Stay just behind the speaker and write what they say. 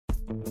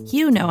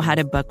You know how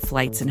to book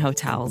flights and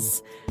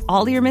hotels.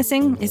 All you're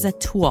missing is a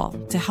tool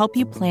to help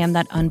you plan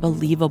that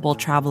unbelievable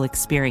travel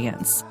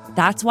experience.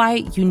 That's why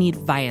you need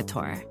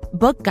Viator.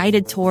 Book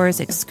guided tours,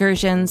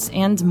 excursions,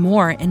 and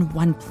more in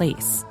one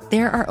place.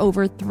 There are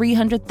over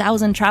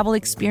 300,000 travel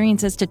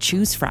experiences to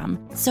choose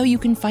from, so you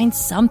can find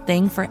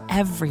something for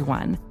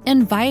everyone.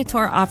 And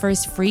Viator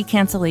offers free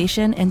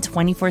cancellation and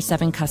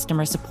 24/7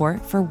 customer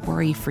support for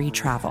worry-free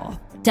travel.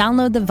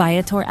 Download the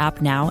Viator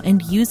app now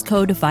and use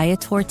code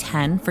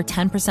Viator10 for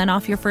 10%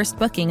 off your first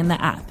booking in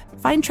the app.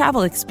 Find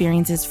travel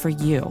experiences for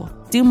you.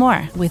 Do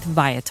more with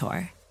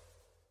Viator.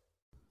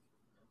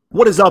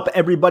 What is up,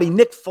 everybody?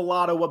 Nick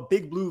Filato, a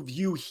Big Blue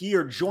View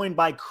here, joined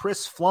by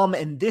Chris Pflum,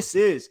 and this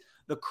is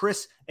the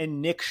Chris and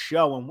Nick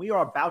Show, and we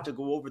are about to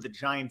go over the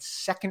Giants'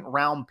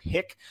 second-round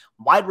pick,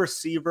 wide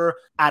receiver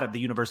out of the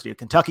University of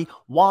Kentucky,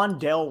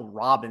 Wan'Dale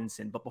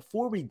Robinson. But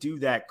before we do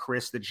that,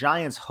 Chris, the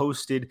Giants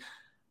hosted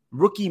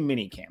rookie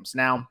minicamps.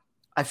 Now,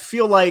 I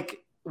feel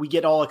like we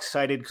get all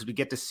excited because we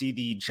get to see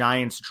the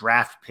Giants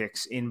draft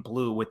picks in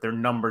blue with their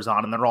numbers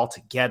on, and they're all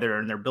together,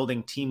 and they're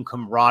building team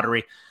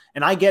camaraderie.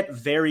 And I get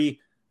very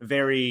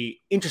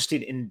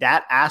interested in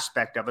that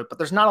aspect of it, but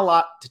there's not a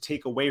lot to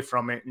take away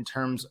from it in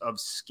terms of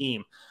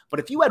scheme. But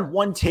if you had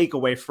one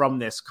takeaway from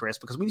this, Chris,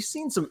 because we've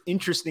seen some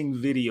interesting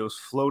videos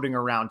floating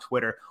around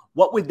Twitter,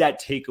 what would that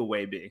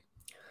takeaway be?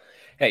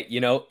 Hey,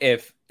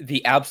 if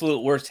the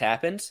absolute worst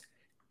happens,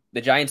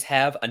 the Giants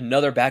have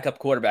another backup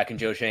quarterback in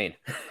Joe Schoen.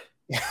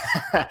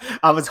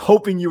 I was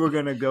hoping you were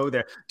going to go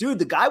there. Dude,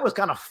 the guy was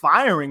kind of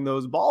firing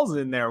those balls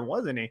in there,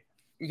 wasn't he?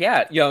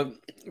 Yeah,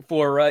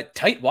 for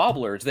tight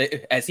wobblers,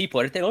 as he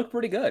put it, they look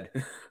pretty good.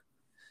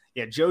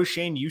 Yeah, Joe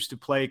Schoen used to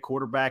play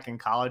quarterback in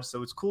college,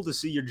 so it's cool to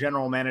see your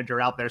general manager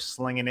out there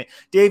slinging it.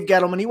 Dave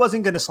Gettleman, he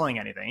wasn't going to sling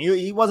anything.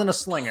 He wasn't a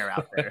slinger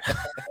out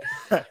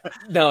there.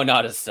 No,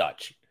 not as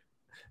such.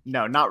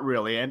 No, not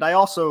really. And I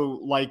also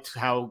liked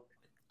how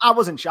I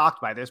wasn't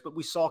shocked by this, but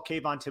we saw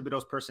Kayvon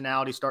Thibodeau's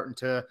personality starting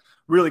to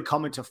really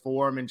come into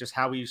form and just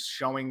how he's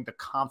showing the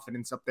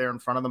confidence up there in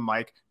front of the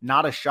mic.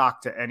 Not a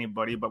shock to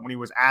anybody, but when he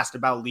was asked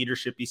about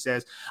leadership, he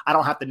says, I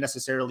don't have to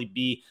necessarily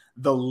be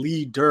the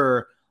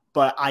leader,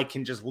 but I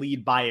can just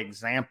lead by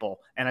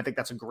example. And I think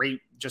that's a great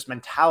just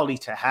mentality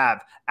to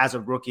have as a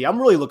rookie. I'm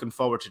really looking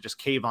forward to just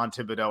Kayvon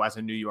Thibodeau as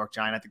a New York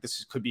Giant. I think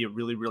this could be a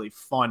really, really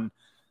fun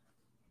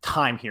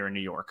time here in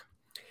New York.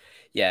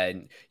 Yeah,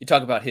 and you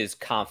talk about his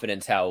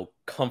confidence, how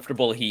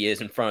comfortable he is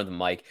in front of the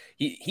mic.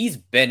 He's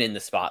been in the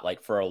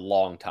spotlight for a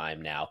long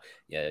time now.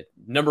 Yeah,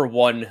 number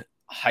one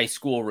high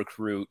school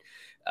recruit.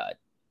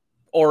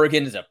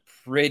 Oregon is a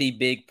pretty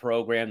big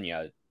program.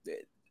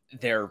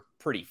 They're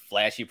pretty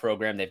flashy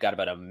program. They've got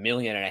about 1.5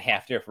 million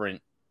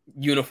different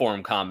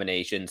uniform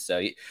combinations.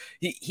 So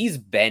he's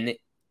been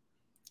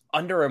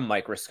under a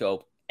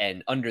microscope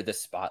and under the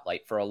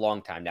spotlight for a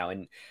long time now.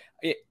 And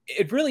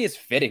it really is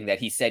fitting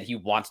that he said he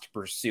wants to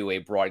pursue a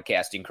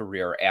broadcasting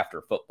career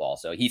after football.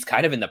 So he's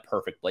kind of in the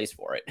perfect place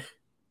for it.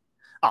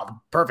 Oh,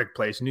 perfect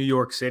place, New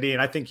York City.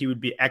 And I think he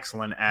would be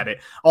excellent at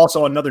it.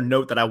 Also, another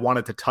note that I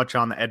wanted to touch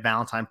on that Ed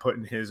Valentine put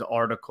in his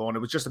article, and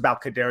it was just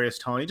about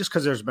Kadarius Toney, just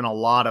because there's been a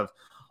lot of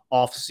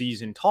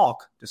off-season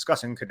talk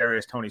discussing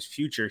Kadarius Toney's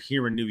future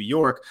here in New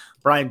York.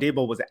 Brian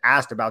Daboll was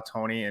asked about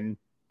Toney, and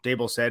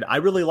Daboll said, I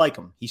really like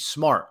him. He's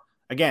smart.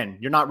 Again,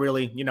 you're not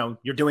really,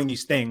 you're doing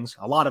these things,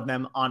 a lot of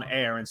them on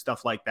air and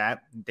stuff like that.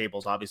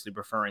 Daboll's obviously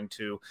referring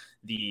to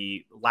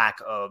the lack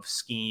of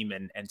scheme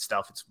and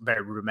stuff. It's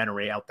very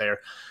rudimentary out there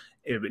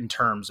in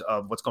terms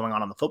of what's going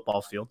on the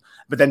football field.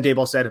 But then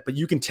Daboll said, but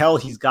you can tell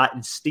he's got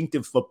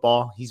instinctive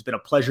football. He's been a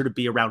pleasure to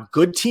be around.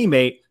 Good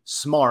teammate,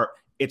 smart.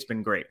 It's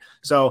been great.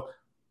 So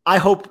I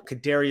hope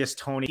Kadarius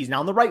Toney, he's now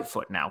on the right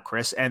foot now,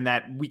 Chris, and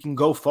that we can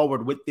go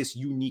forward with this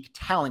unique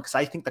talent, because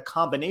I think the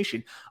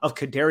combination of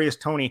Kadarius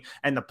Toney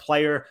and the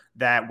player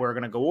that we're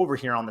going to go over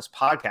here on this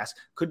podcast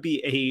could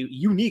be a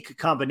unique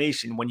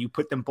combination when you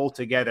put them both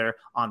together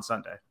on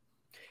Sunday.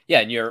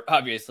 Yeah, and you're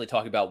obviously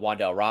talking about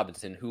Wan'Dale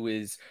Robinson, who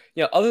is,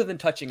 other than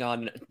touching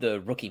on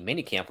the rookie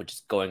minicamp, which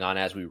is going on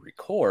as we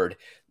record,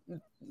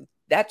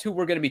 that's who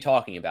we're going to be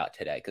talking about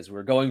today, because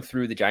we're going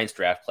through the Giants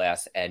draft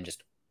class and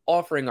just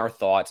offering our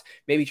thoughts,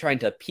 maybe trying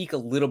to peek a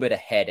little bit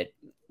ahead at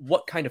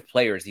what kind of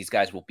players these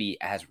guys will be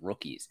as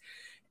rookies.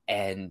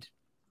 And,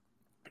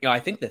 I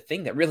think the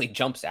thing that really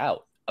jumps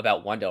out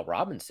about Wan'Dale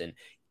Robinson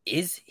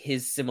is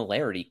his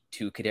similarity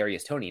to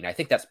Kadarius Toney. And I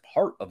think that's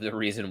part of the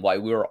reason why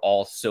we were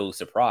all so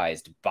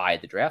surprised by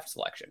the draft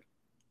selection.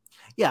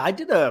 Yeah, I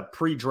did a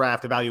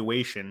pre-draft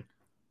evaluation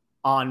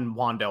on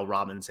Wan'Dale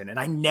Robinson, and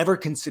I never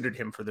considered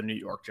him for the New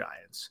York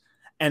Giants.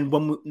 And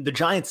when the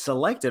Giants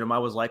selected him, I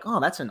was like,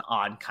 oh, that's an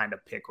odd kind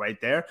of pick right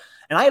there.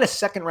 And I had a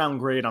second-round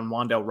grade on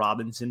Wan'Dale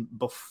Robinson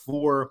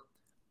before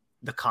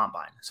the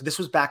combine. So this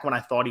was back when I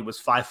thought he was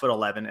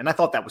 5'11", and I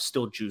thought that was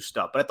still juiced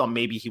up. But I thought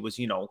maybe he was,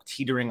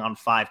 teetering on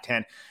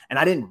 5'10". And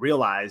I didn't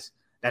realize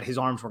that his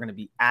arms were going to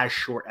be as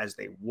short as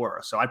they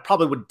were. So I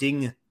probably would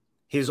ding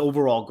his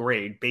overall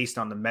grade based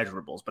on the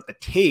measurables, but the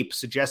tape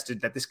suggested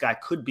that this guy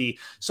could be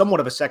somewhat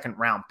of a second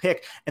round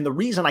pick. And the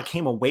reason I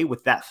came away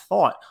with that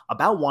thought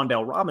about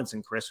Wan'Dale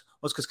Robinson, Chris,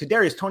 was because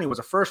Kadarius Toney was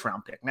a first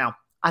round pick. Now,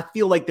 I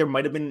feel like there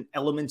might have been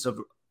elements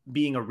of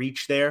being a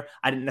reach there.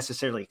 I didn't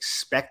necessarily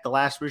expect the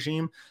last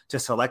regime to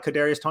select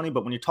Kadarius Toney,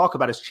 but when you talk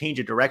about his change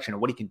of direction and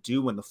what he can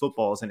do when the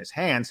football is in his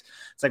hands,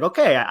 it's like,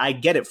 okay, I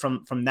get it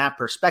from that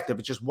perspective.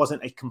 It just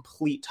wasn't a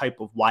complete type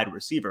of wide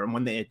receiver. And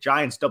when the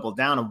Giants doubled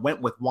down and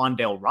went with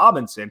Wan'Dale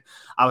Robinson,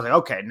 I was like,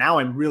 okay, now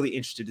I'm really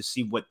interested to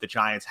see what the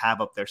Giants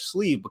have up their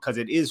sleeve, because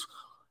it is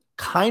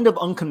kind of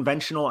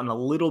unconventional and a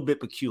little bit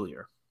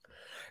peculiar.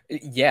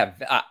 Yeah,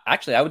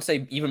 actually, I would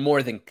say even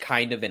more than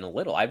kind of and a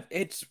little.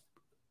 It's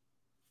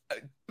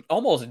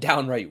almost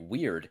downright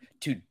weird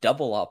to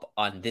double up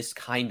on this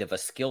kind of a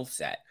skill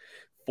set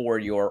for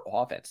your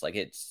offense. Like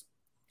it's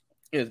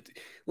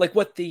like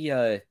what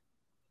the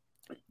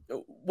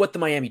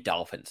Miami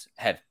Dolphins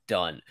have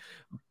done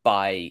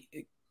by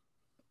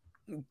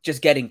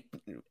just adding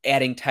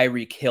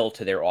Tyreek Hill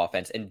to their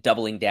offense and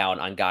doubling down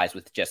on guys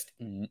with just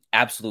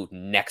absolute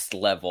next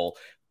level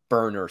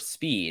burner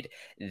speed.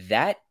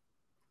 That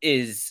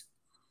is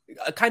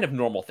a kind of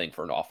normal thing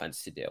for an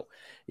offense to do.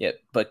 Yeah,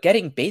 but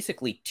getting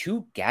basically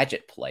two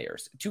gadget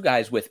players, two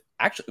guys with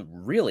actually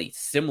really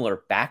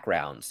similar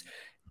backgrounds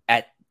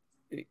at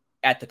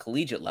the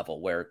collegiate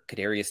level, where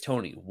Kadarius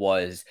Toney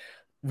was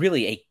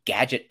really a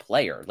gadget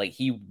player. Like,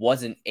 he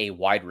wasn't a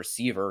wide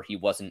receiver, he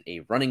wasn't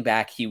a running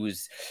back, he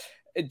was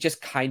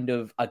just kind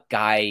of a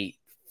guy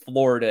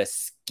Florida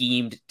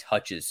schemed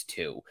touches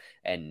to,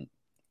 and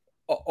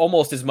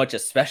almost as much a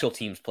special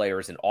teams player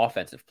as an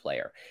offensive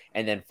player.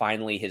 And then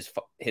finally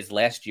his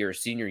last year,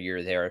 senior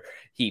year there,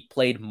 he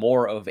played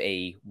more of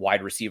a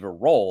wide receiver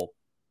role,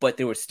 but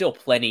there was still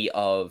plenty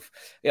of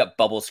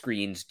bubble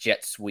screens,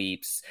 jet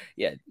sweeps,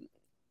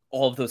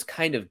 all of those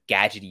kind of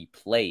gadgety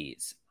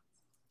plays.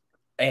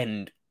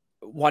 And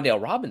Wan'Dale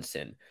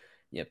Robinson,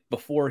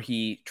 before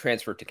he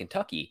transferred to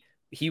Kentucky,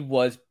 he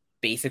was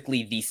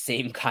basically the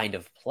same kind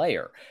of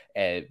player.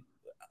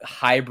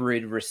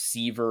 Hybrid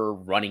receiver,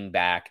 running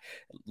back,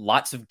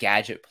 lots of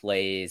gadget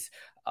plays,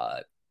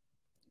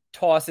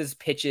 tosses,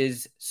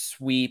 pitches,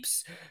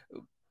 sweeps,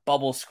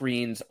 bubble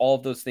screens, all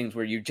of those things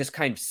where you're just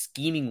kind of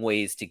scheming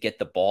ways to get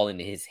the ball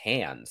into his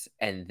hands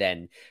and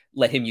then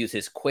let him use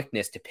his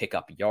quickness to pick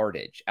up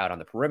yardage out on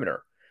the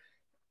perimeter.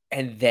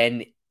 And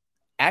then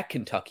at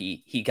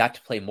Kentucky, he got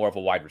to play more of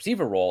a wide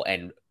receiver role,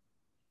 and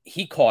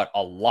he caught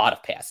a lot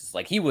of passes.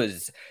 Like, he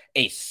was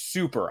a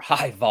super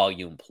high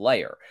volume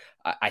player.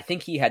 I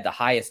think he had the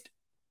highest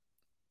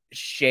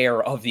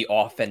share of the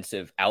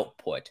offensive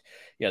output,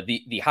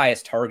 the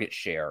highest target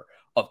share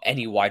of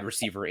any wide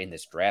receiver in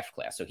this draft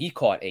class. So he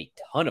caught a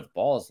ton of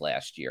balls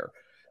last year.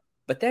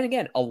 But then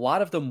again, a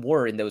lot of them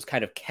were in those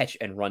kind of catch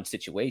and run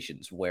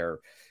situations where,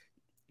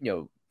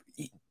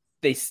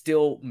 they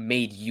still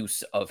made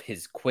use of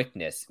his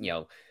quickness,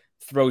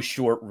 throw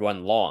short,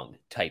 run long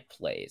type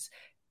plays.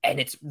 And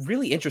it's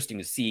really interesting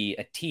to see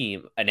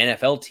an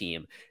NFL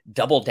team,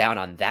 double down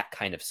on that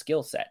kind of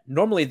skill set.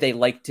 Normally, they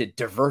like to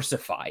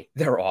diversify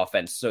their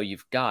offense, so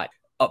you've got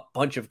a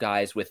bunch of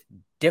guys with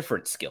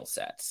different skill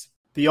sets.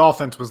 The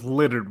offense was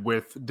littered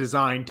with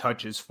design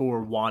touches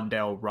for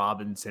Wan'Dale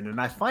Robinson.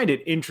 And I find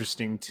it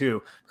interesting,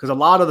 too, because a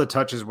lot of the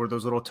touches were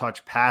those little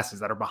touch passes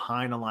that are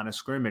behind the line of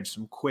scrimmage,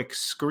 some quick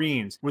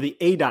screens where the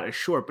ADOT is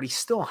short, but he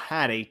still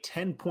had a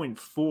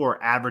 10.4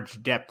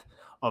 average depth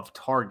of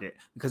target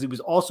because he was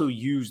also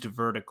used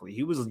vertically.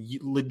 He was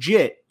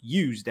legit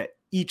used at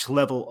each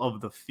level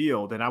of the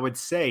field. And I would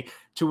say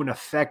to an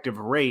effective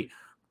rate,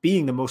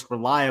 being the most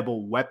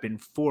reliable weapon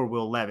for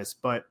Will Levis.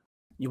 But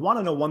you want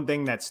to know one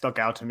thing that stuck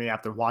out to me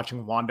after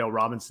watching Wan'Dale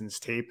Robinson's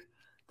tape?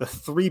 The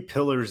three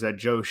pillars that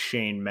Joe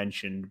Schoen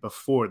mentioned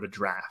before the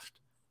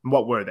draft. And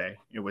what were they?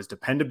 It was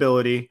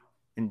dependability,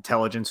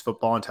 intelligence,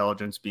 football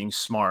intelligence, being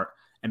smart,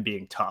 and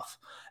being tough.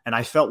 And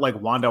I felt like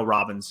Wan'Dale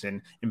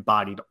Robinson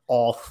embodied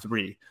all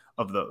three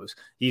of those.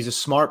 He's a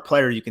smart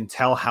player. You can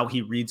tell how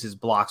he reads his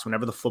blocks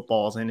whenever the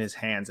football is in his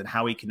hands and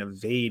how he can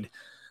evade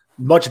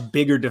much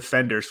bigger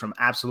defenders from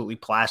absolutely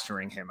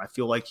plastering him. I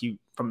feel like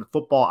from the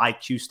football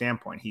IQ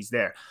standpoint, he's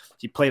there.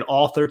 He played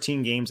all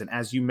 13 games, and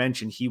as you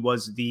mentioned, he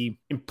was the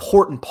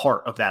important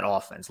part of that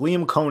offense.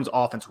 Liam Cohen's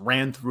offense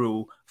ran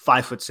through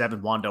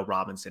 5'7" Wan'Dale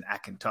Robinson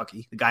at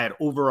Kentucky. The guy had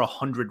over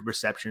 100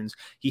 receptions.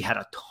 He had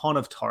a ton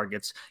of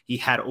targets. He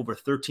had over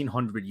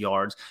 1,300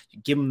 yards. You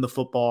give him the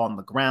football on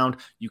the ground,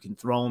 you can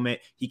throw him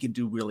it. He can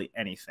do really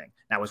anything.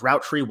 Now, his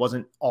route tree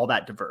wasn't all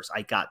that diverse.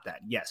 I got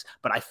that, yes.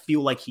 But I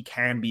feel like he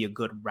can be a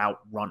good route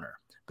runner.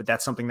 But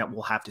that's something that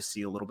we'll have to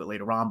see a little bit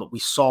later on. But we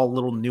saw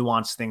little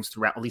nuanced things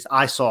throughout, at least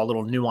I saw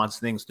little nuanced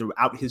things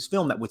throughout his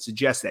film that would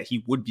suggest that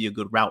he would be a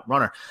good route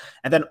runner.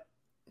 And then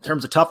in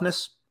terms of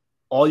toughness,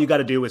 all you got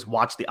to do is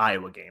watch the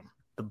Iowa game,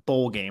 the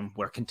bowl game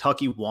where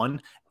Kentucky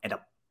won, and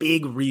a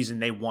big reason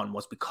they won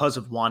was because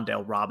of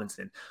Wan'Dale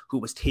Robinson, who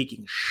was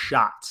taking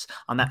shots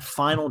on that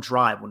final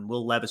drive when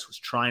Will Levis was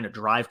trying to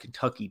drive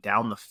Kentucky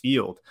down the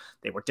field.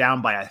 They were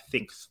down by, I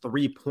think,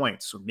 3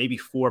 points or maybe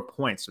 4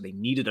 points. So they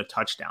needed a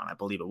touchdown, I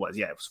believe it was.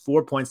 Yeah, it was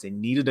 4 points. They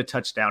needed a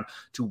touchdown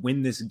to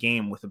win this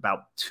game with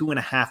about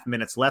 2.5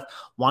 minutes left.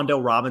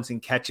 Wan'Dale Robinson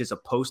catches a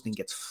post and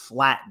gets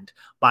flattened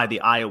by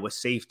the Iowa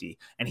safety,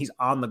 and he's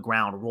on the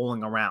ground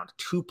rolling around.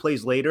 2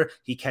 plays later,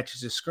 he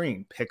catches a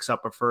screen, picks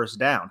up a first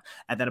down.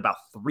 And then about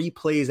 3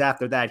 plays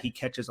after that, he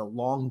catches a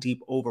long,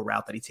 deep over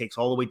route that he takes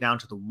all the way down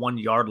to the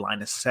 1-yard line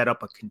to set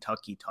up a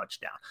Kentucky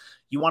touchdown.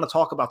 You want to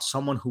talk about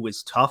someone who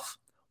is tough?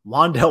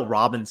 Wan'Dale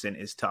Robinson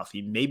is tough.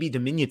 He may be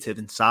diminutive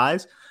in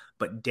size,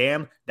 but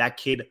damn, that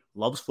kid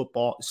loves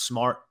football, is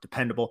smart,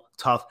 dependable,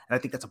 tough. And I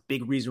think that's a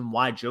big reason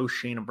why Joe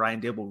Schoen and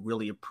Brian Daboll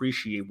really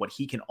appreciate what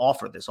he can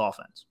offer this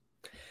offense.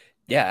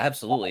 Yeah,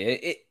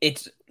 absolutely.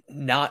 It's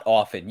not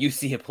often you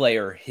see a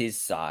player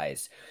his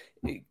size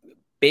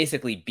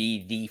basically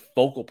be the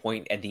focal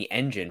point and the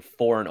engine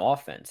for an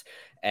offense.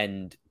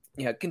 And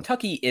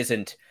Kentucky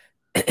isn't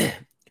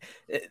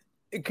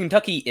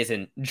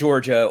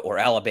Georgia or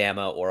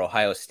Alabama or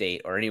Ohio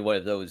State or any one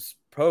of those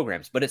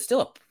programs, but it's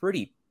still a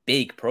pretty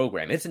big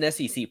program. It's an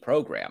SEC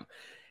program.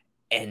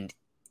 And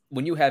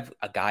when you have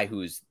a guy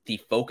who's the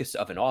focus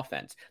of an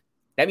offense,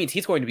 that means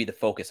he's going to be the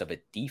focus of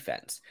a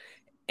defense.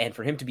 And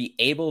for him to be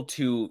able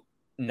to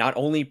not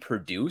only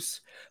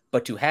produce,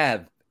 but to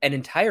have an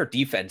entire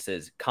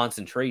defense's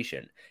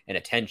concentration and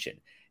attention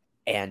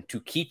and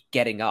to keep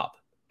getting up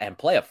and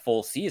play a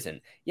full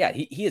season, yeah,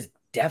 he is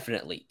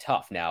definitely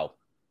tough. Now,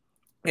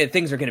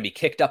 things are going to be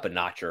kicked up a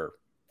notch or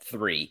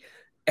 3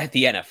 at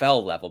the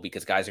NFL level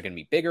because guys are going to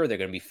be bigger, they're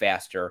going to be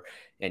faster,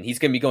 and he's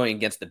going to be going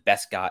against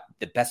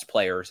the best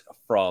players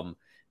from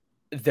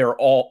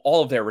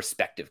all of their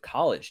respective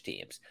college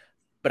teams.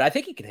 But I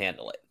think he can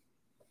handle it.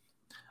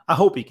 I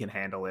hope he can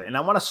handle it. And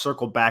I want to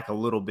circle back a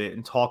little bit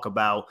and talk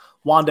about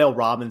Wan'Dale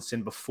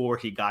Robinson before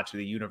he got to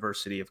the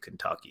University of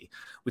Kentucky.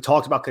 We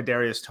talked about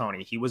Kadarius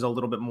Toney. He was a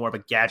little bit more of a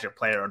gadget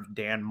player under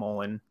Dan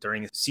Mullen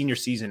during his senior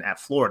season at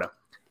Florida.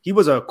 He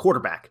was a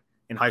quarterback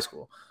in high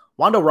school.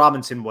 Wan'Dale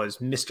Robinson was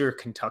Mr.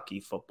 Kentucky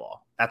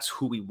football. That's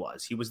who he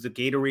was. He was the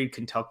Gatorade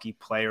Kentucky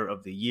Player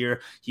of the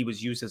Year. He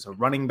was used as a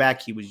running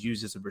back. He was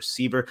used as a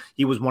receiver.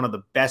 He was one of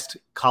the best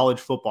college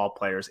football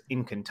players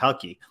in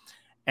Kentucky.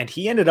 And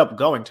he ended up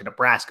going to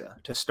Nebraska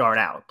to start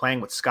out,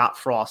 playing with Scott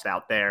Frost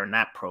out there in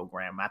that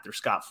program. After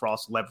Scott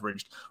Frost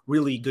leveraged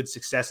really good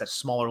success at a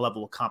smaller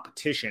level of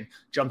competition,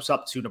 jumps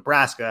up to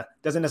Nebraska,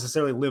 doesn't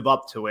necessarily live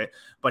up to it,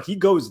 but he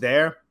goes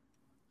there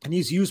and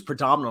he's used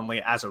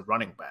predominantly as a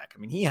running back.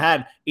 I mean, he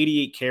had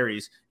 88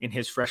 carries in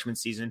his freshman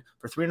season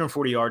for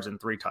 340 yards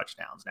and 3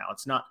 touchdowns. Now,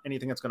 it's not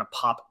anything that's going to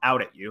pop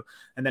out at you.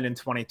 And then in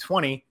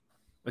 2020,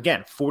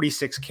 again,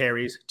 46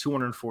 carries,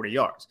 240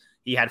 yards.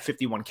 He had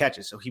 51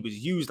 catches, so he was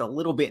used a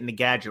little bit in the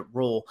gadget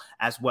role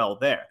as well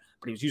there.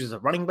 But he was used as a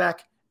running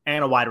back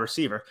and a wide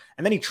receiver.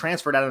 And then he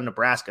transferred out of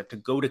Nebraska to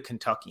go to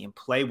Kentucky and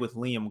play with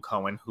Liam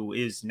Cohen, who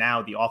is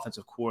now the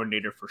offensive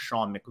coordinator for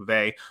Sean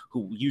McVay,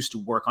 who used to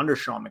work under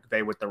Sean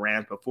McVay with the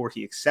Rams before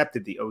he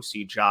accepted the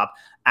OC job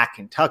at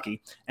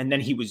Kentucky. And then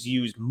he was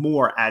used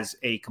more as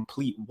a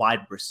complete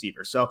wide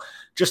receiver. So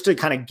just to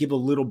kind of give a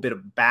little bit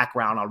of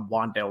background on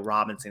Wan'Dale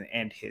Robinson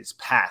and his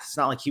past, it's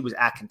not like he was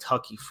at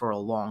Kentucky for a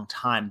long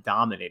time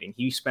dominating.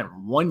 He spent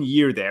 1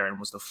 year there and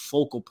was the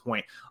focal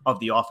point of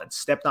the offense,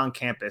 stepped on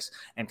campus,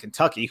 and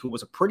Kentucky, who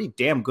was a pretty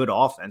damn good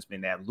offense. I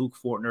mean, they had Luke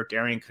Fortner,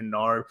 Darian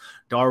Kennard,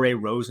 Dare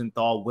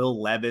Rosenthal,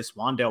 Will Levis,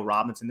 Wan'Dale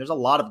Robinson. There's a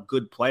lot of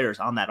good players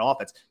on that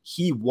offense.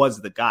 He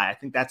was the guy. I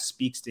think that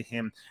speaks to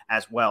him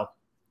as well.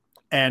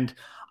 And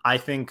I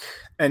think,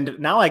 and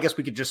now I guess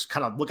we could just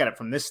kind of look at it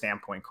from this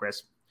standpoint,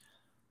 Chris.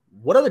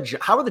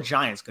 How are the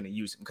Giants going to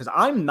use him? Because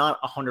I'm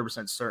not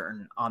 100%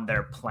 certain on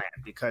their plan,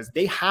 because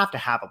they have to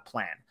have a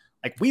plan.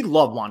 Like, we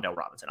love Wan'Dale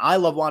Robinson. I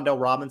love Wan'Dale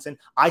Robinson.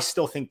 I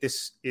still think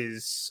this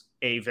is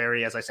a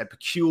very, as I said,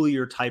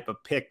 peculiar type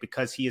of pick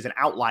because he is an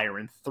outlier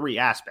in 3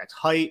 aspects: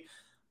 height,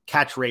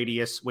 catch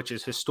radius, which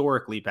is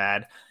historically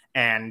bad,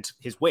 and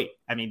his weight.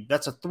 I mean,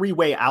 that's a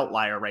 3-way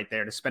outlier right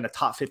there to spend a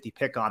top 50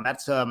 pick on.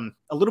 That's a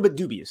little bit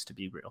dubious, to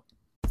be real.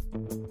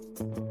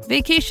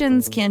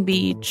 Vacations can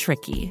be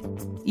tricky.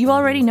 You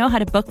already know how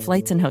to book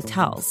flights and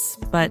hotels,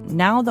 but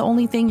now the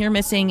only thing you're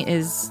missing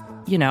is,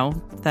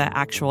 the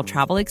actual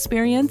travel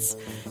experience.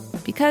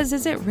 Because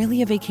is it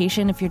really a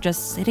vacation if you're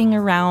just sitting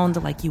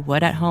around like you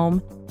would at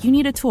home? You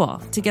need a tool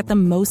to get the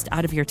most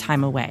out of your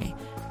time away.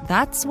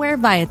 That's where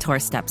Viator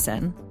steps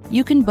in.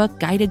 You can book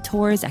guided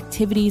tours,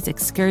 activities,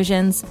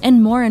 excursions,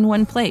 and more in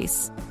one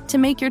place to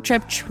make your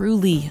trip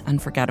truly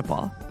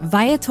unforgettable.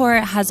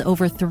 Viator has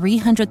over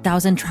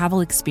 300,000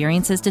 travel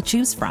experiences to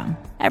choose from.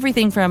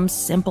 Everything from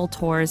simple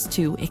tours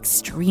to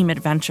extreme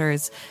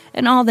adventures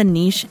and all the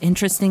niche,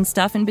 interesting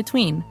stuff in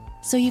between.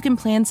 So you can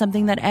plan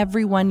something that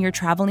everyone you're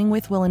traveling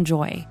with will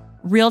enjoy.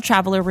 Real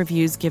traveler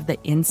reviews give the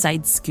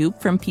inside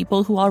scoop from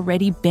people who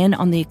already been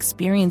on the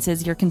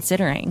experiences you're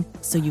considering,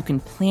 so you can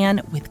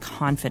plan with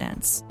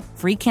confidence.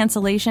 Free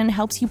cancellation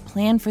helps you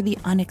plan for the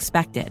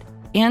unexpected.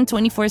 And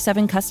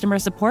 24/7 customer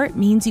support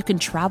means you can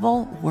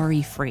travel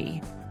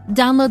worry-free.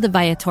 Download the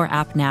Viator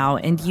app now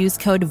and use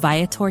code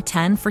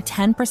Viator10 for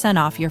 10%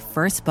 off your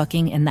first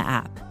booking in the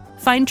app.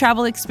 Find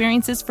travel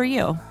experiences for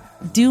you.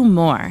 Do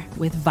more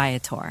with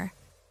Viator.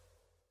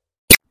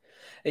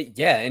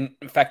 Yeah, and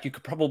in fact, you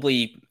could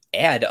probably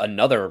add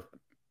another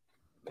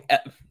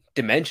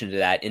dimension to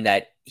that, in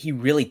that he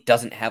really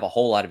doesn't have a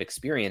whole lot of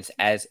experience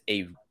as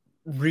a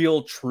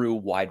real true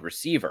wide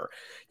receiver,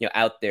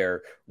 out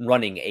there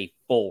running a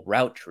full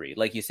route tree.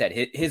 Like you said,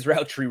 his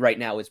route tree right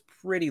now is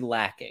pretty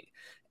lacking,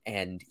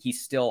 and he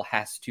still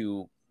has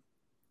to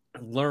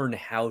learn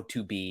how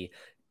to be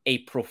a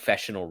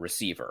professional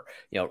receiver,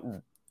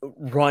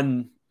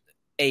 run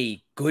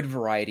a good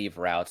variety of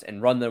routes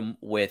and run them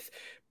with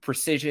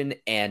precision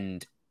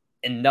and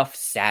enough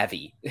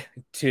savvy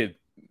to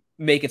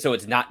make it so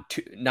it's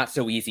not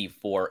so easy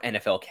for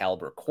NFL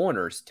caliber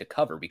corners to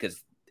cover,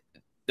 because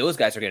those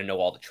guys are going to know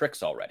all the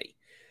tricks already.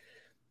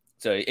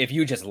 So if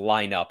you just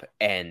line up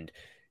and,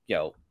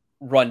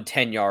 run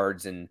 10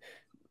 yards and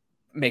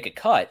make a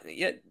cut,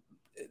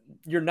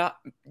 you've got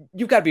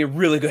to be a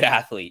really good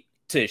athlete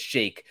to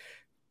shake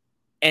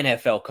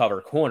NFL cover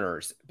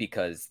corners,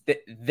 because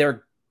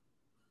they're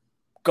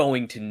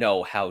going to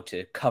know how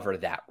to cover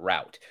that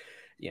route.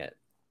 Yeah.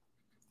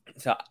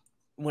 So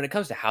when it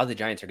comes to how the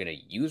Giants are going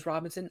to use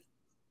Robinson,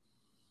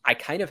 I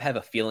kind of have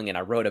a feeling, and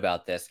I wrote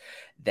about this,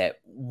 that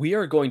we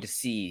are going to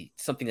see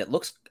something that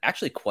looks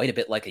actually quite a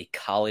bit like a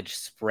college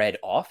spread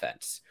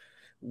offense,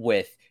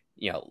 with,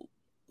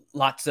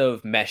 lots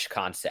of mesh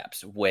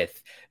concepts,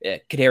 with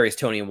Kadarius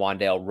Toney and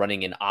Wan'Dale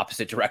running in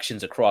opposite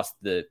directions across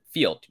the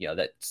field.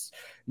 That's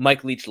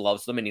Mike Leach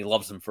loves them, and he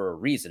loves them for a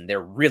reason.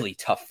 They're really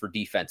tough for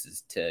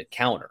defenses to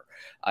counter.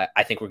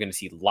 I think we're going to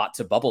see lots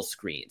of bubble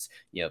screens,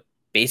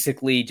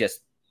 basically just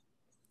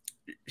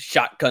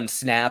shotgun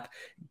snap,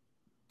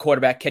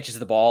 quarterback catches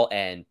the ball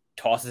and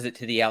tosses it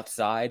to the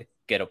outside,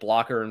 get a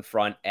blocker in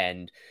front,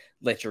 and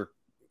let your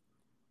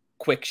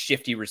quick,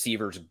 shifty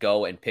receivers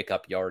go and pick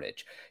up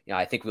yardage.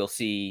 I think we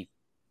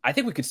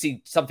could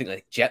see something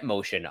like jet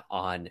motion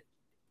on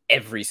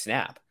every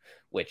snap,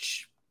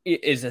 which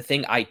is a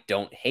thing I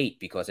don't hate,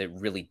 because it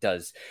really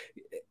does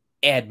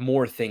add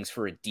more things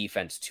for a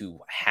defense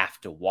to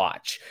have to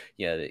watch.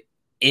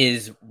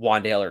 Is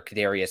Wan'Dale or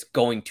Kadarius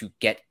going to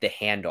get the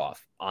handoff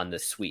on the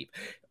sweep?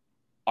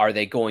 Are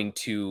they going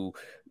to,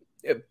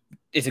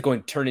 is it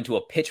going to turn into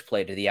a pitch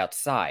play to the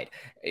outside?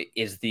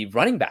 Is the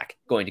running back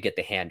going to get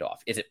the handoff?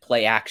 Is it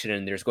play action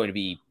and there's going to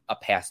be a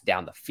pass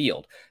down the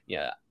field?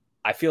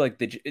 I feel like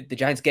the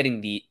Giants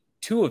getting the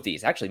two of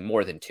these, actually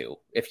more than two,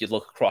 if you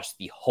look across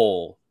the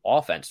whole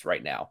offense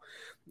right now,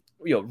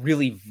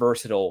 really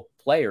versatile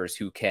players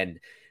who can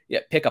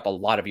pick up a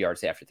lot of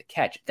yards after the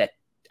catch. That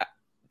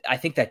I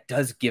think that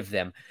does give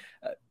them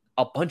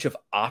a bunch of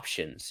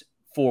options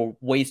for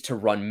ways to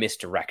run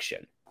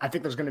misdirection. I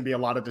think there's going to be a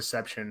lot of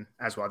deception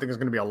as well. I think there's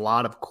going to be a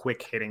lot of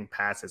quick hitting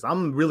passes.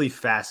 I'm really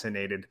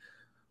fascinated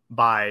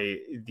by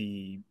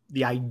the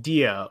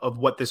idea of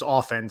what this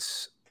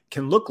offense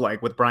can look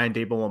like with Brian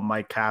Daboll and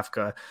Mike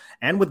Kafka,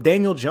 and with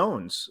Daniel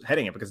Jones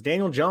heading it. Because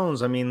Daniel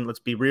Jones, I mean, let's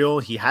be real,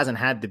 he hasn't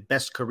had the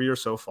best career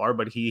so far,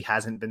 but he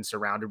hasn't been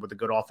surrounded with a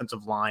good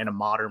offensive line, a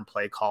modern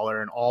play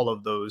caller, and all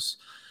of those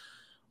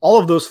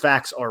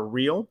facts are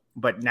real.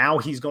 But now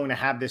he's going to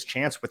have this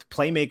chance with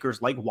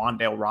playmakers like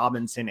Wan'Dale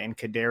Robinson and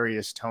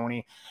Kadarius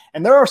Toney.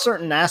 And there are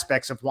certain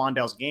aspects of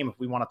Wan'Dale's game, if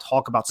we want to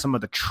talk about some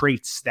of the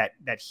traits that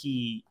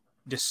he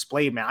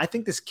displayed, man. I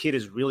think this kid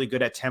is really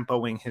good at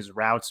tempoing his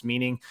routes,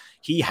 meaning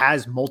he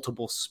has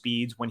multiple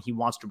speeds when he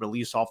wants to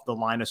release off the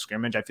line of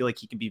scrimmage. I feel like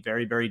he can be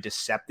very, very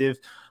deceptive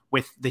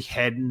with the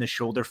head and the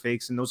shoulder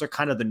fakes. And those are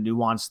kind of the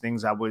nuanced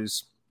things I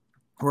was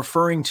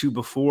referring to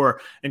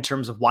before in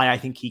terms of why I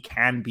think he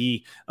can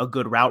be a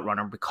good route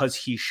runner, because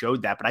he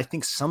showed that. But I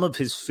think some of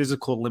his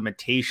physical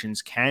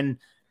limitations can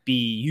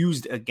be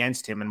used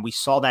against him. And we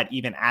saw that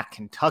even at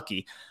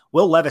Kentucky.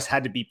 Will Levis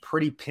had to be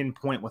pretty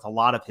pinpoint with a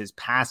lot of his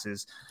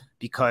passes,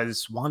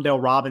 because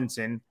Wan'Dale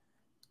Robinson,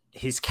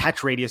 his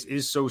catch radius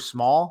is so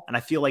small. And I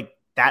feel like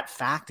that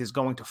fact is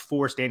going to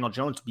force Daniel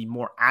Jones to be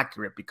more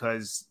accurate,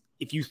 because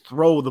if you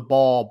throw the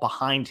ball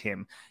behind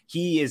him,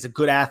 he is a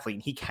good athlete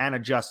and he can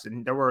adjust.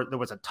 And there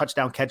was a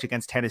touchdown catch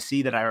against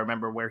Tennessee that I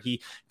remember where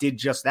he did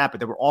just that. But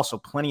there were also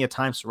plenty of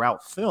times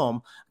throughout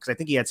film, because I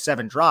think he had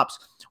 7 drops,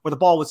 where the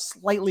ball was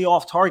slightly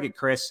off target,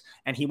 Chris,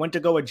 and he went to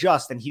go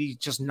adjust, and he's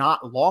just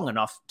not long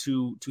enough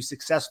to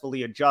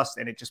successfully adjust.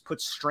 And it just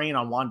puts strain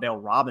on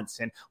Wan'Dale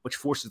Robinson, which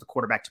forces the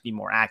quarterback to be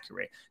more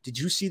accurate. Did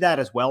you see that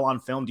as well on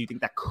film? Do you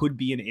think that could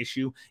be an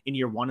issue in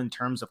year one in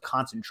terms of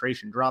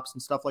concentration drops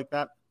and stuff like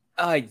that?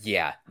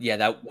 Yeah,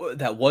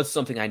 that was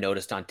something I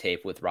noticed on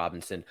tape with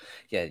Robinson.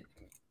 Yeah,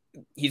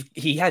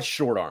 he has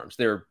short arms.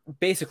 They're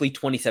basically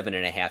 27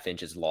 and a half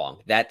inches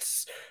long.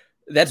 That's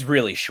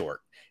really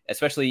short.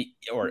 especially,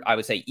 or I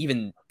would say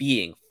even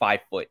being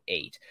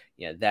 5'8".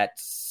 That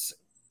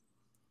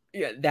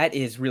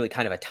is really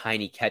kind of a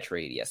tiny catch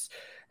radius.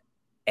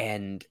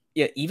 And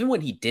even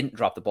when he didn't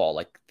drop the ball,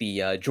 like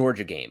the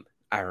Georgia game,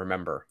 I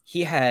remember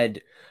he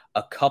had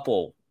a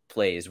couple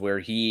plays where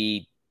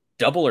he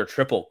double or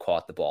triple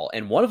caught the ball.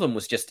 And one of them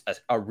was just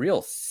a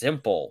real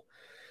simple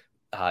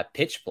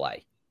pitch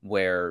play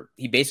where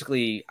he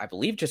basically, I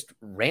believe, just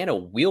ran a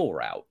wheel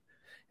route.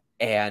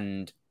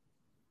 And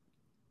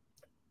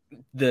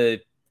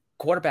the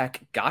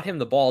quarterback got him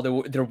the ball.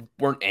 There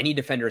weren't any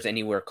defenders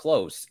anywhere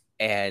close.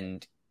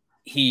 And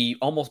he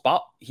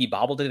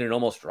bobbled it and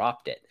almost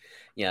dropped it.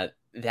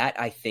 That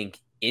I think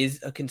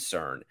is a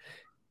concern.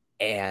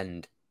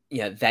 And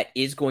that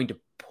is going to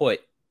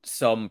put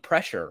some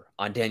pressure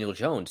on Daniel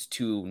Jones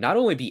to not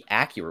only be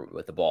accurate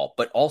with the ball,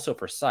 but also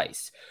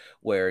precise,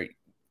 where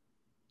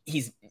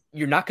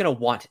you're not going to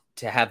want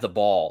to have the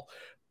ball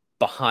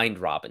behind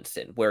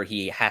Robinson where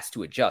he has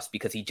to adjust,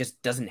 because he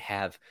just doesn't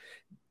have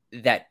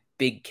that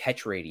big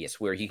catch radius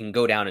where he can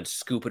go down and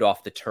scoop it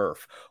off the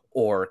turf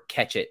or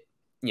catch it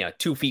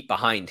 2 feet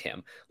behind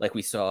him, like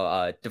we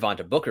saw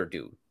Devonta Booker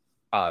do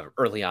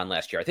early on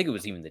last year. I think it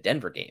was even the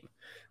Denver game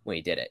when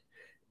he did it.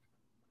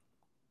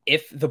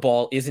 If the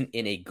ball isn't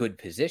in a good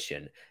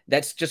position,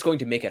 that's just going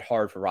to make it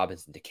hard for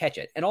Robinson to catch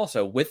it. And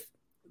also, with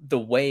the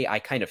way I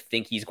kind of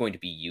think he's going to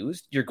be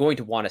used, you're going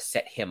to want to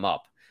set him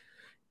up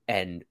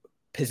and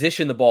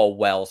position the ball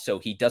well so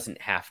he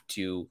doesn't have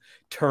to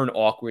turn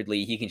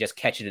awkwardly. He can just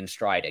catch it in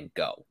stride and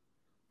go.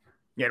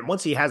 Yeah, and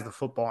once he has the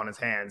football in his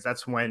hands,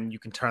 that's when you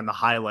can turn the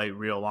highlight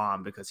reel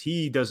on, because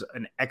he does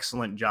an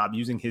excellent job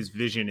using his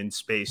vision in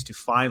space to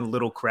find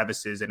little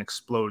crevices and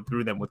explode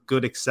through them with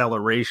good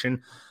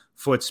acceleration,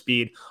 foot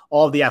speed,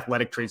 all the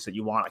athletic traits that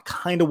you want. I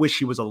kind of wish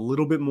he was a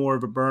little bit more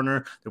of a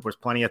burner. There was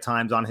plenty of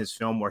times on his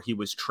film where he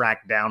was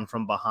tracked down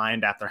from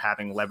behind after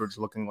having leverage,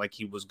 looking like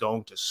he was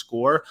going to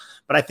score.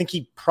 But I think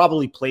he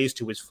probably plays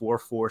to his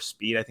 4.4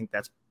 speed. I think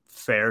that's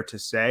fair to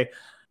say.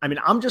 I mean,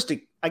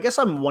 I guess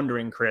I'm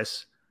wondering,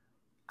 Chris,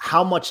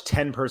 how much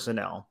 10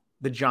 personnel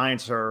the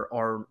Giants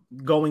are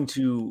going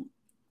to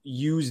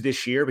use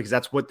this year, because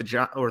that's what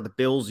the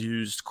Bills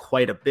used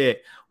quite a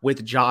bit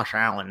with Josh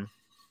Allen.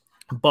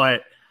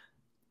 But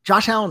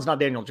Josh Allen's not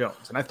Daniel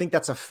Jones, and I think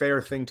that's a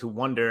fair thing to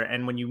wonder.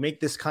 And when you make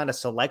this kind of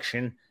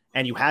selection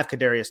and you have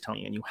Kadarius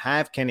Toney and you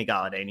have Kenny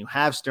Golladay and you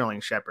have Sterling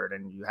Shepard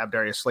and you have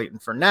Darius Slayton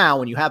for now,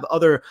 and you have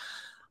other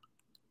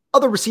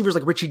receivers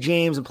like Richie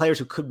James and players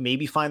who could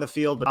maybe find the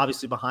field, but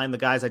obviously behind the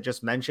guys I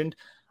just mentioned,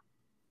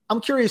 I'm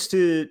curious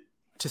to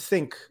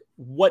think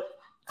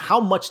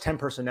how much 10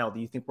 personnel do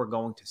you think we're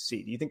going to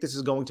see? Do you think this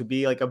is going to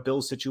be like a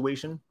Bills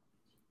situation?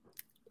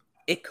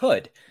 It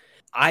could.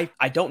 I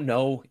don't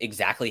know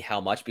exactly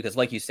how much, because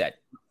like you said,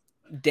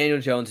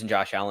 Daniel Jones and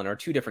Josh Allen are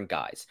two different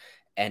guys.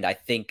 And I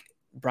think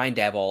Brian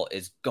Daboll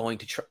is going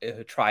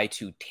to try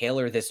to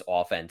tailor this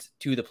offense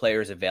to the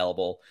players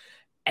available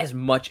as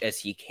much as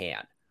he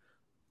can.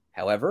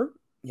 However,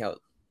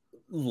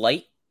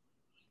 light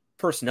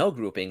personnel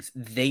groupings,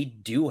 they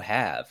do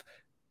have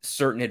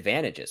certain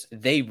advantages.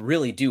 They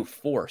really do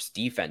force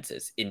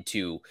defenses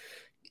into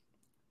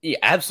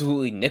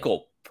absolutely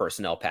nickel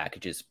personnel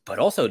packages, but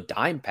also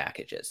dime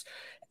packages.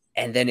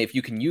 And then if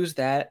you can use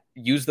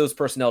those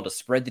personnel to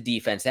spread the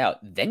defense out,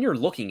 then you're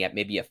looking at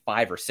maybe a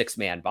 5 or 6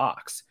 man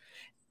box.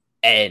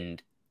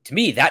 And to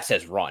me, that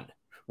says run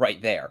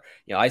right there.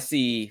 I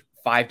see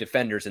 5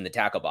 defenders in the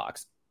tackle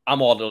box. I'm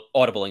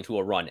audibling to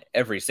a run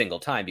every single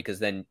time, because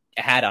then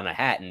a hat on a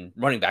hat and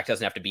running back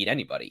doesn't have to beat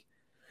anybody.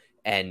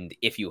 And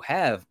if you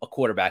have a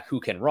quarterback who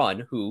can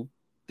run, who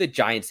the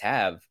Giants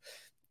have,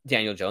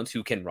 Daniel Jones,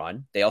 who can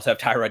run. They also have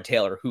Tyrod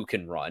Taylor, who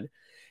can run.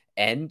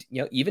 And,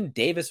 even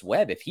Davis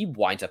Webb, if he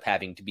winds up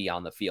having to be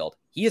on the field,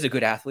 he is a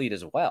good athlete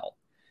as well.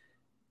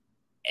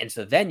 And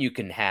so then you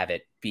can have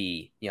it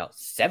be,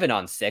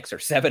 7-on-6 or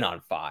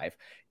 7-on-5.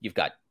 You've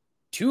got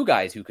 2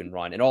 guys who can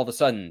run, and all of a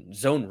sudden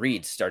zone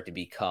reads start to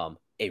become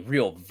a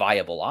real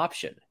viable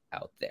option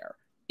out there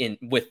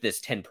with this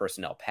 10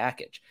 personnel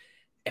package.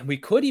 And we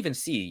could even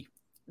see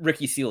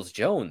Ricky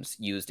Seals-Jones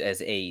used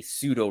as a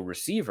pseudo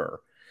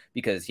receiver,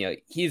 because,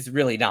 he's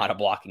really not a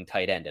blocking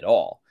tight end at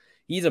all.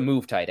 He's a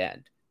move tight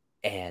end.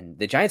 And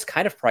the Giants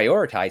kind of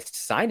prioritized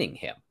signing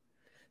him.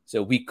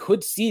 So we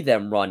could see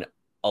them run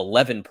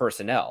 11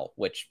 personnel,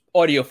 which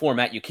audio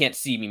format, you can't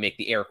see me make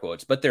the air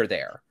quotes, but they're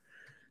there.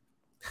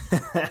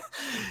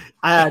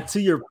 To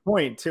your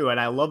point, too, and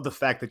I love the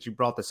fact that you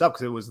brought this up,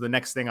 because it was the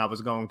next thing I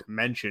was going to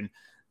mention,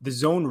 the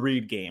zone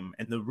read game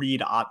and the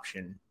read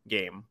option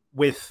game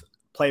with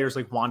players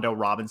like Wan'Dale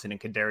Robinson and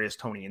Kadarius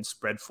Toney in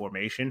spread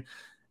formation.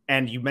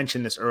 And you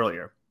mentioned this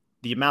earlier,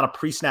 the amount of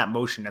pre-snap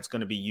motion that's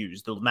going to be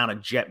used, the amount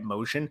of jet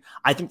motion.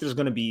 I think there's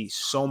going to be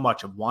so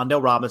much of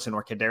Wan'Dale Robinson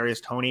or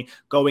Kadarius Toney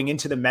going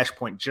into the mesh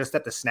point just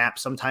at the snap,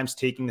 sometimes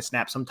taking the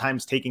snap,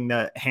 sometimes taking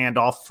the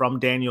handoff from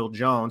Daniel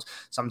Jones,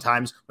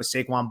 sometimes with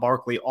Saquon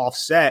Barkley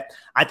offset.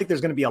 I think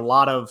there's going to be a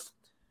lot of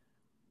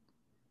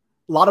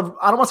lot of,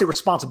 I don't want to say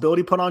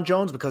responsibility put on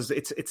Jones, because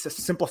it's a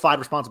simplified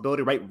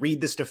responsibility, right?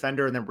 Read this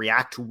defender and then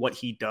react to what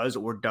he does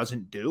or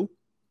doesn't do.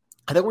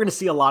 I think we're going to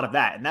see a lot of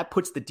that, and that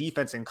puts the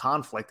defense in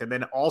conflict, and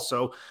then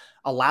also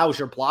allows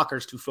your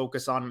blockers to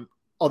focus on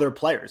other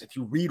players. If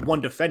you read one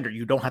defender,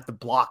 you don't have to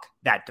block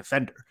that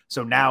defender.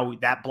 So now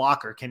that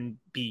blocker can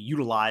be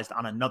utilized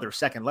on another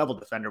second level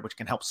defender, which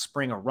can help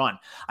spring a run.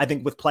 I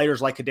think with players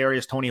like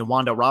Kadarius Toney and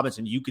Wan'Dale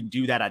Robinson, you can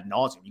do that ad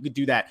nauseum. You could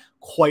do that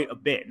quite a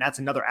bit. And that's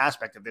another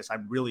aspect of this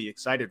I'm really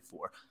excited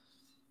for.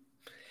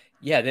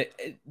 Yeah,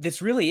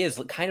 this really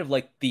is kind of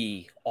like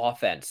the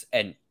offense.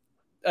 And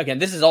again,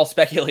 this is all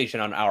speculation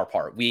on our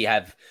part. We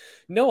have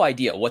no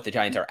idea what the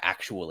Giants are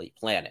actually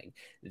planning.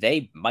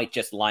 They might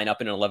just line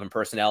up in an 11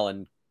 personnel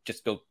and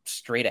just go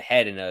straight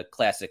ahead in a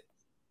classic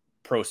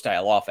pro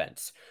style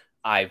offense.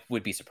 I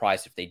would be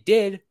surprised if they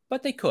did,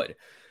 but they could.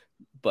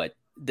 But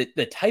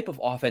the type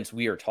of offense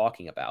we are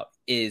talking about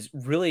is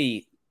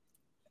really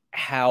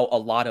how a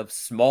lot of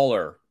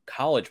smaller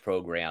college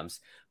programs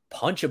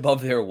punch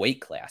above their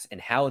weight class and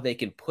how they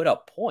can put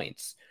up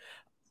points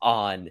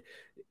on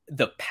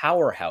the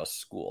powerhouse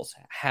schools,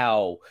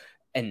 how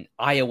an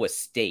Iowa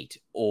State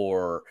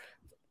or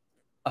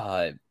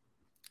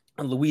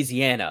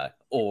Louisiana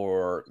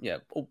or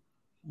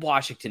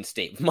Washington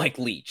State, Mike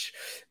Leach,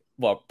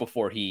 well,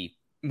 before he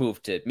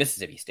moved to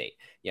Mississippi State,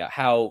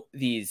 how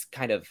these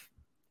kind of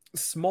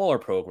smaller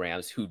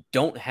programs who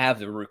don't have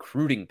the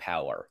recruiting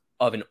power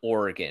of an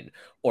Oregon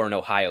or an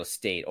Ohio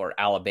State or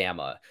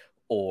Alabama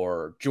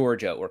or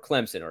Georgia or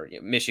Clemson or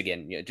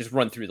Michigan, just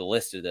run through the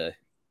list of the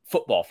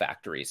football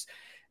factories,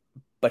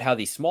 but how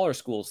these smaller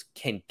schools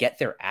can get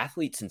their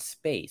athletes in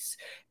space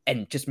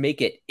and just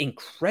make it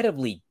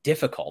incredibly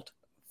difficult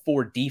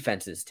for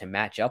defenses to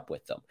match up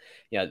with them.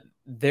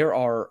 There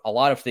are a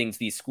lot of things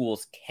these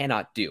schools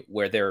cannot do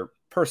where their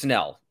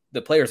personnel,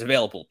 the players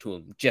available to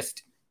them,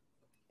 just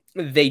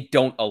they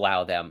don't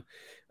allow them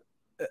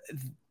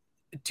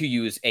to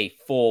use a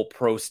full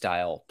pro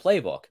style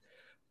playbook,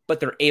 but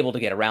they're able to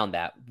get around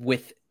that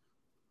with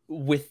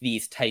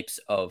these types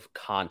of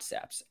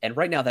concepts. And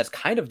right now, that's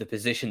kind of the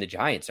position the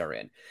Giants are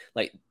in.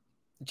 Like,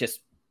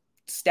 just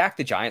stack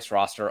the Giants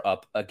roster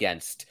up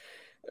against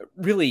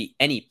really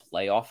any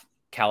playoff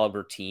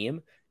caliber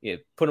team.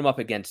 Put them up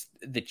against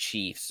the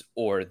Chiefs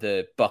or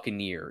the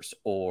Buccaneers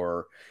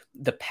or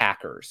the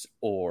Packers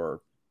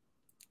or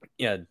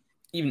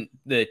even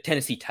the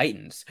Tennessee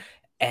Titans.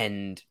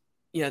 And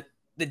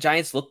the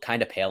Giants look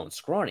kind of pale and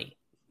scrawny.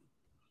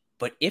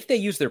 But if they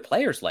use their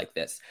players like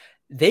this,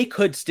 they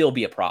could still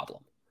be a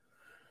problem.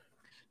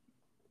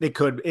 They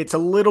could. It's a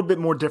little bit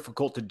more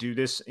difficult to do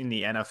this in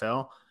the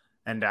NFL.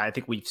 And I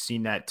think we've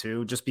seen that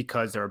too, just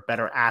because there are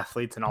better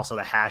athletes and also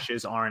the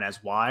hashes aren't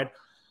as wide.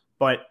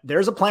 But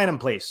there's a plan in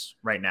place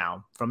right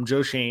now from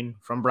Joe Schoen,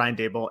 from Brian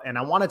Daboll. And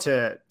I wanted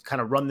to kind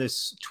of run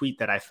this tweet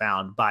that I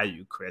found by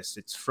you, Chris.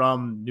 It's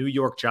from New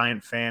York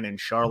Giant fan in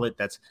Charlotte.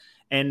 That's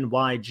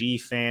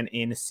NYG fan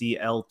in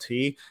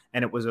CLT.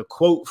 And it was a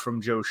quote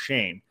from Joe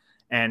Schoen.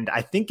 And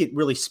I think it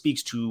really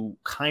speaks to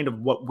kind of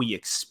what we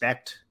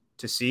expect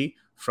to see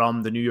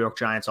from the New York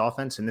Giants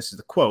offense. And this is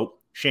the quote,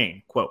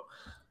 Schoen, quote,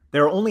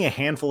 "There are only a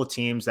handful of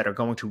teams that are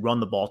going to run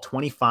the ball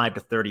 25 to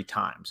 30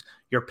 times.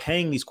 You're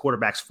paying these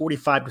quarterbacks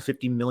 45 to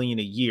 50 million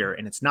a year,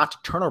 and it's not to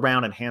turn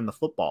around and hand the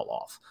football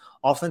off.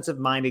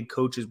 Offensive-minded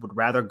coaches would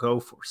rather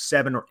go for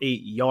 7 or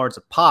 8 yards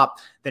a pop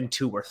than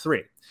 2 or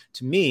 3.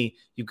 To me,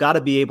 you've got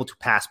to be able to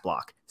pass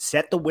block,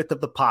 set the width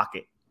of the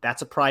pocket.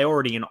 That's a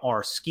priority in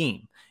our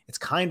scheme. It's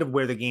kind of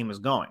where the game is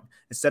going.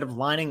 Instead of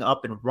lining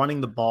up and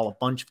running the ball a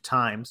bunch of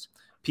times,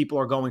 people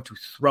are going to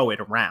throw it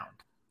around."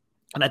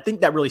 And I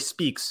think that really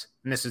speaks,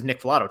 and this is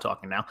Nick Filato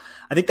talking now,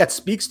 I think that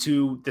speaks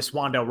to this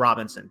Wan'Dale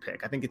Robinson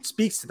pick. I think it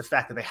speaks to the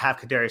fact that they have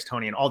Kadarius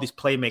Toney and all these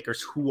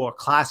playmakers who are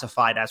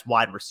classified as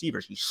wide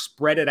receivers. You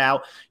spread it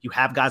out. You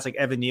have guys like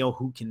Evan Neal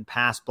who can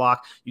pass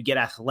block. You get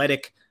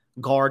athletic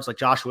guards like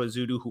Joshua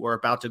Zudu who are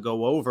about to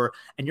go over,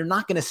 and you're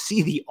not going to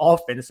see the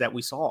offense that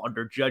we saw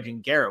under Judge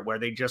and Garrett, where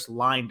they just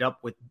lined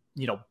up with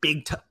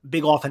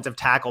big offensive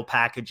tackle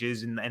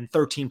packages and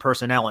 13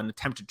 personnel and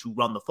attempted to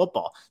run the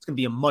football. It's going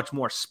to be a much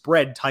more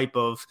spread type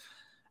of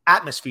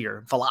atmosphere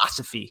and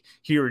philosophy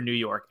here in New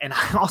York. And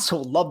I also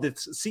love to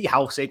see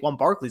how Saquon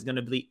Barkley is going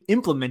to be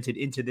implemented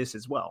into this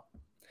as well.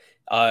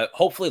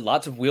 Hopefully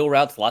lots of wheel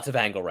routes, lots of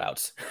angle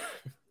routes.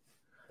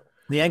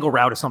 The angle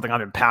route is something I've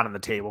been pounding the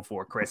table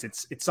for, Chris.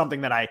 It's something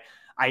that I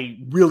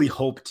really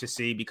hope to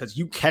see, because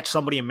you catch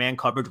somebody in man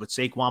coverage with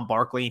Saquon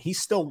Barkley, and he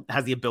still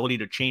has the ability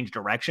to change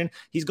direction.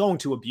 He's going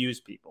to abuse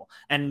people.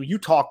 And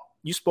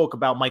you spoke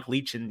about Mike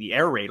Leach in the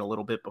air raid a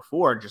little bit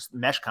before, just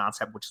mesh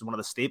concept, which is one of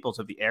the staples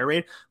of the air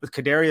raid. With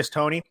Kadarius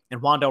Toney and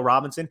Wan'Dale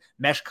Robinson,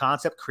 mesh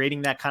concept,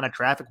 creating that kind of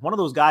traffic. One of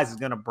those guys is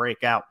going to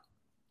break out.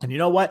 And you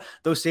know what?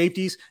 Those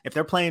safeties, if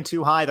they're playing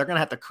too high, they're going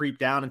to have to creep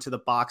down into the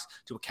box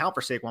to account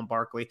for Saquon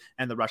Barkley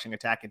and the rushing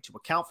attack, and to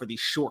account for these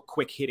short,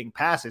 quick hitting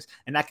passes.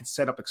 And that can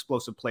set up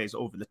explosive plays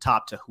over the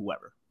top to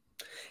whoever.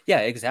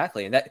 Yeah,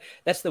 exactly. And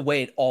that's the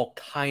way it all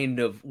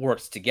kind of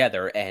works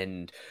together.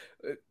 And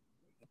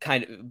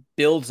kind of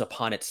builds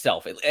upon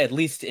itself, at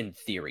least in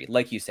theory.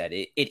 Like you said,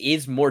 it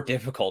is more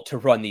difficult to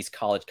run these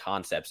college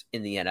concepts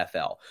in the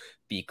NFL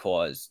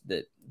because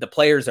the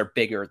players are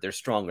bigger, they're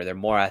stronger, they're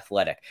more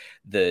athletic.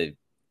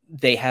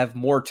 They have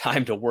more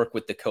time to work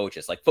with the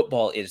coaches. Like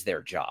football is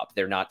their job.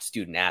 They're not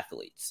student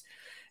athletes.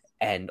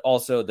 And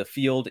also the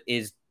field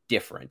is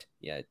different.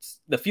 Yeah,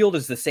 the field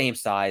is the same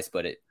size,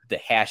 but the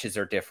hashes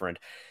are different.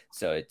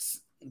 So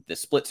the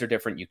splits are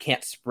different. You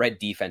can't spread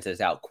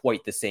defenses out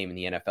quite the same in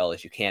the NFL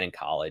as you can in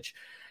college.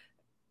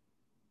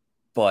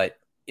 But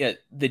yeah,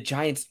 the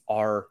Giants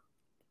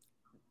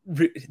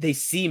they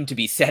seem to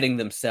be setting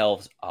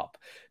themselves up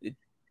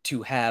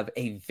to have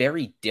a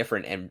very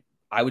different and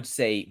I would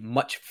say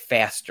much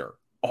faster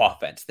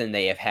offense than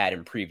they have had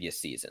in previous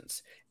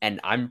seasons. And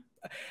I'm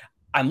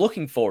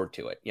looking forward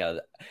to it.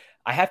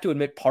 I have to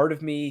admit, part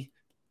of me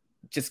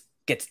just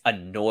gets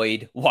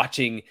annoyed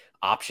watching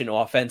option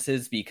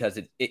offenses because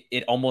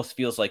it almost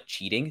feels like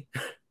cheating.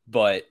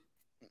 But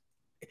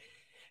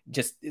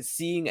just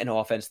seeing an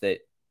offense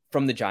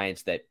from the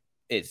Giants that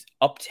is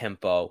up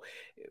tempo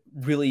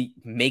really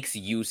makes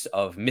use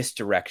of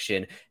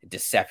misdirection,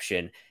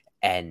 deception,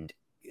 and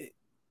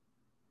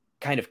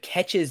kind of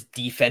catches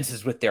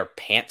defenses with their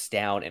pants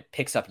down and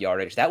picks up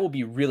yardage. That will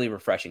be really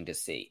refreshing to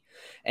see.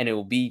 And it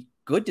will be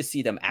good to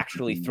see them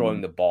actually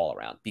throwing the ball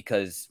around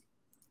because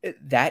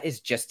that is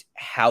just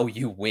how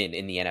you win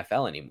in the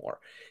NFL anymore.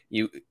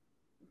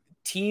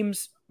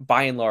 Teams,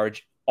 by and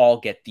large, all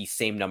get the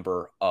same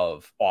number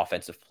of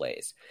offensive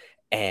plays.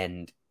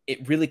 And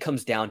it really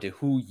comes down to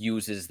who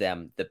uses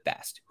them the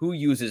best, who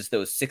uses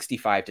those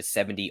 65 to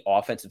 70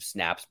 offensive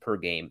snaps per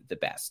game the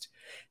best,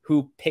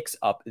 who picks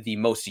up the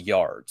most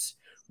yards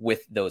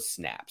with those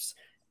snaps.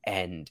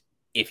 And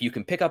if you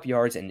can pick up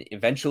yards and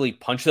eventually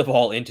punch the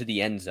ball into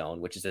the end zone,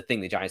 which is a thing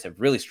the Giants have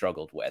really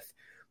struggled with,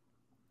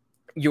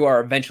 you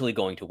are eventually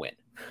going to win.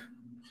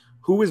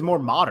 Who is more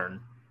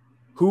modern?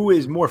 Who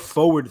is more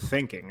forward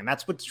thinking? And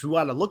that's what you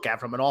want to look at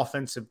from an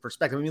offensive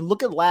perspective. I mean,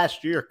 look at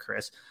last year,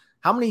 Chris.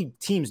 How many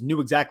teams knew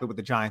exactly what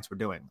the Giants were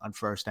doing on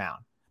first down?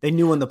 They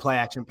knew when the play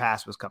action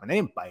pass was coming. They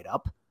didn't bite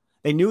up.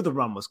 They knew the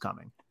run was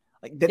coming.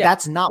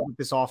 That's not what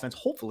this offense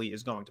hopefully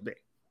is going to be.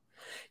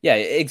 Yeah,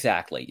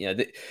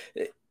 exactly.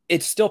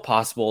 It's still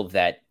possible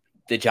that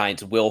the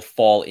Giants will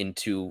fall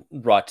into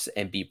ruts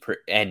and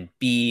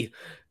be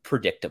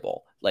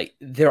predictable. Like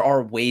there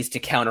are ways to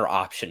counter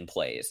option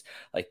plays.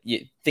 Like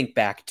you think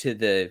back to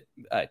the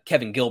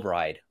Kevin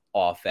Gilbride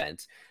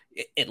offense.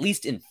 At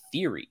least in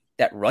theory,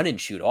 that run and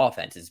shoot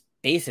offense is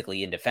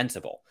basically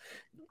indefensible,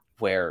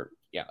 where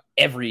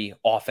every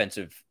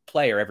offensive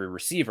player, every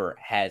receiver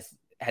had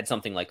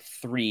something like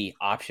 3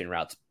 option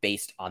routes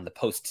based on the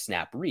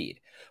post-snap read.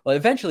 Well,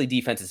 eventually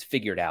defenses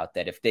figured out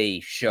that if they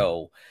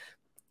show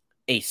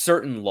a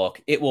certain look,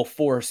 it will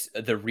force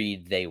the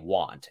read they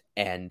want.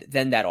 And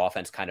then that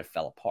offense kind of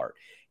fell apart.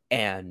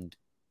 And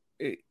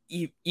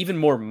even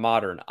more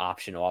modern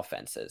option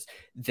offenses,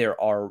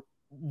 there are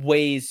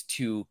ways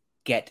to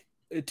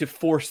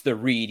force the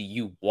read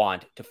you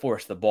want, to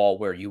force the ball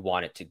where you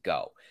want it to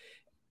go.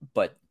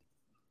 But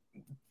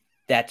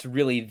that's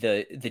really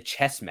the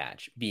chess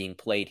match being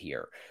played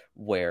here,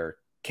 where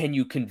can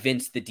you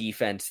convince the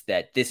defense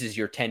that this is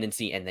your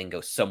tendency and then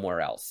go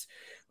somewhere else?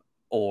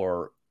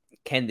 Or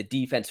can the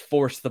defense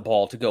force the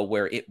ball to go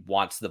where it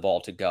wants the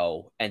ball to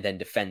go and then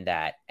defend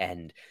that?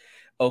 And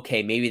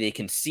okay, maybe they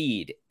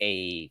concede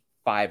a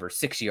 5 or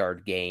 6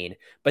 yard gain,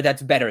 but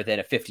that's better than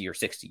a 50 or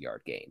 60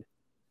 yard gain.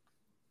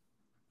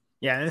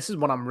 Yeah, and this is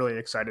what I'm really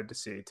excited to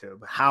see,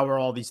 too. How are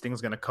all these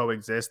things going to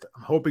coexist?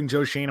 I'm hoping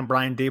Joe Schoen and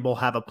Brian Daboll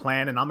have a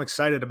plan, and I'm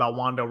excited about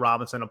Wan'Dale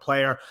Robinson, a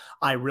player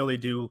I really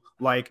do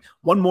like.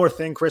 One more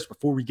thing, Chris,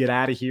 before we get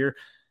out of here.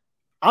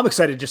 I'm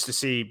excited just to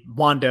see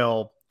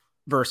Wan'Dale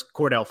versus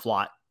Cordell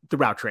Flott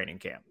throughout training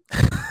camp.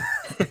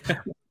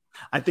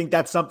 I think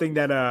that's something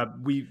that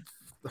we've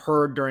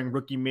heard during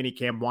rookie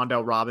minicamp.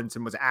 Wan'Dale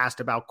Robinson was asked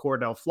about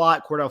Cordell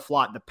Flott. Cordell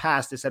Flott in the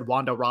past, they said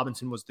Wan'Dale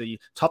Robinson was the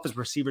toughest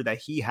receiver that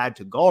he had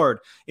to guard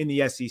in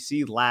the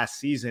SEC last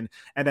season.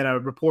 And then a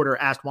reporter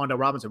asked Wan'Dale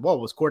Robinson, "Whoa,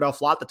 was Cordell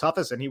Flott the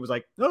toughest?" And he was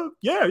like, "Oh,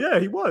 yeah,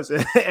 he was."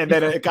 And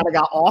then it kind of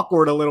got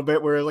awkward a little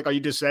bit where it was like, "Are you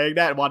just saying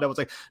that?" And Wan'Dale was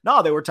like,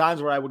 "No, there were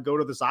times where I would go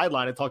to the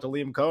sideline and talk to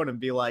Liam Cohen and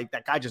be like,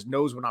 that guy just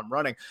knows when I'm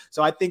running."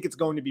 So I think it's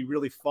going to be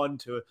really fun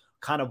to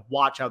kind of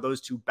watch how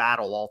those two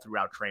battle all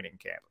throughout training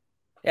camp.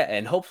 Yeah,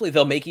 and hopefully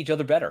they'll make each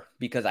other better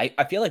because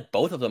I feel like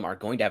both of them are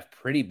going to have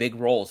pretty big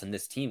roles in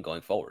this team going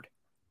forward.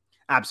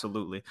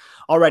 Absolutely.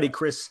 Alrighty,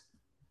 Chris,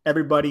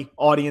 everybody,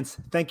 audience,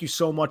 thank you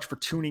so much for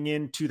tuning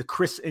in to the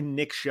Chris and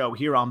Nick Show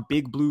here on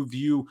Big Blue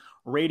View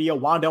Radio.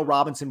 Wan'Dale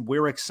Robinson,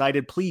 we're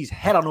excited. Please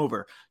head on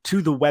over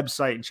to the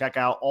website and check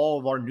out all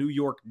of our New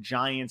York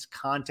Giants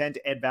content.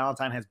 Ed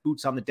Valentine has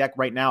boots on the deck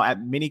right now at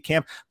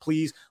minicamp.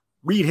 Please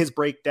read his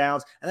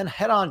breakdowns and then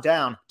head on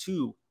down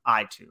to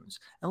iTunes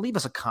and leave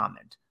us a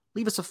comment.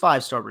 Leave us a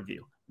 5-star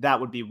review. That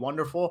would be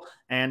wonderful.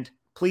 And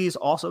please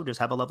also just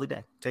have a lovely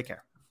day. Take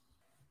care.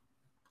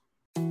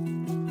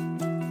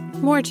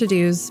 More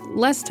to-dos,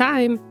 less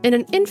time, and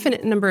an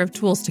infinite number of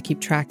tools to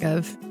keep track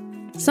of.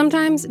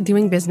 Sometimes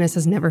doing business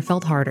has never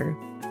felt harder,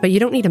 but you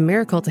don't need a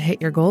miracle to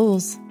hit your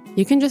goals.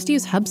 You can just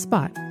use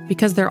HubSpot,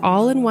 because their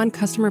all-in-one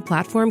customer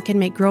platform can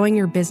make growing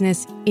your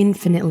business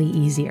infinitely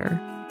easier.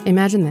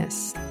 Imagine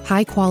this: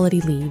 high-quality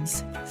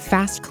leads,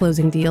 fast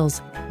closing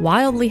deals,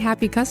 wildly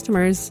happy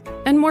customers,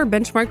 and more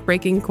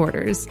benchmark-breaking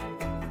quarters.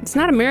 It's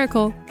not a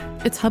miracle,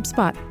 it's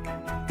HubSpot.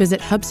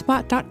 Visit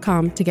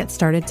HubSpot.com to get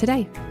started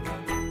today.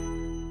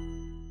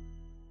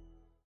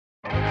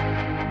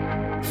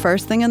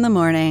 First thing in the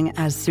morning,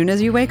 as soon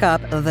as you wake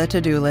up, the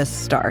to-do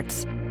list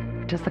starts.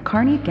 Does the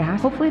car need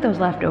gas? Hopefully those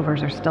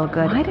leftovers are still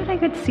good. Why did I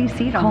get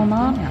CC'd on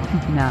Mom?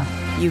 No.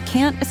 You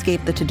can't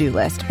escape the to-do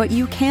list, but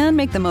you can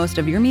make the most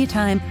of your me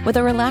time with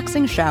a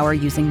relaxing shower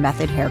using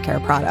Method Hair Care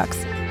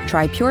products.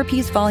 Try Pure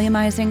Peace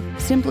Volumizing,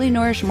 Simply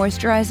Nourish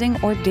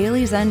Moisturizing, or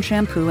Daily Zen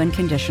Shampoo and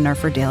Conditioner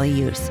for daily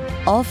use.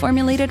 All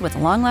formulated with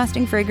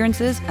long-lasting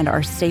fragrances and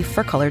are safe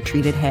for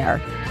color-treated hair.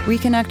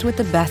 Reconnect with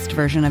the best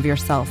version of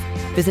yourself.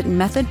 Visit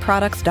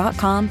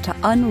methodproducts.com to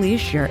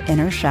unleash your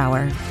inner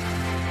shower.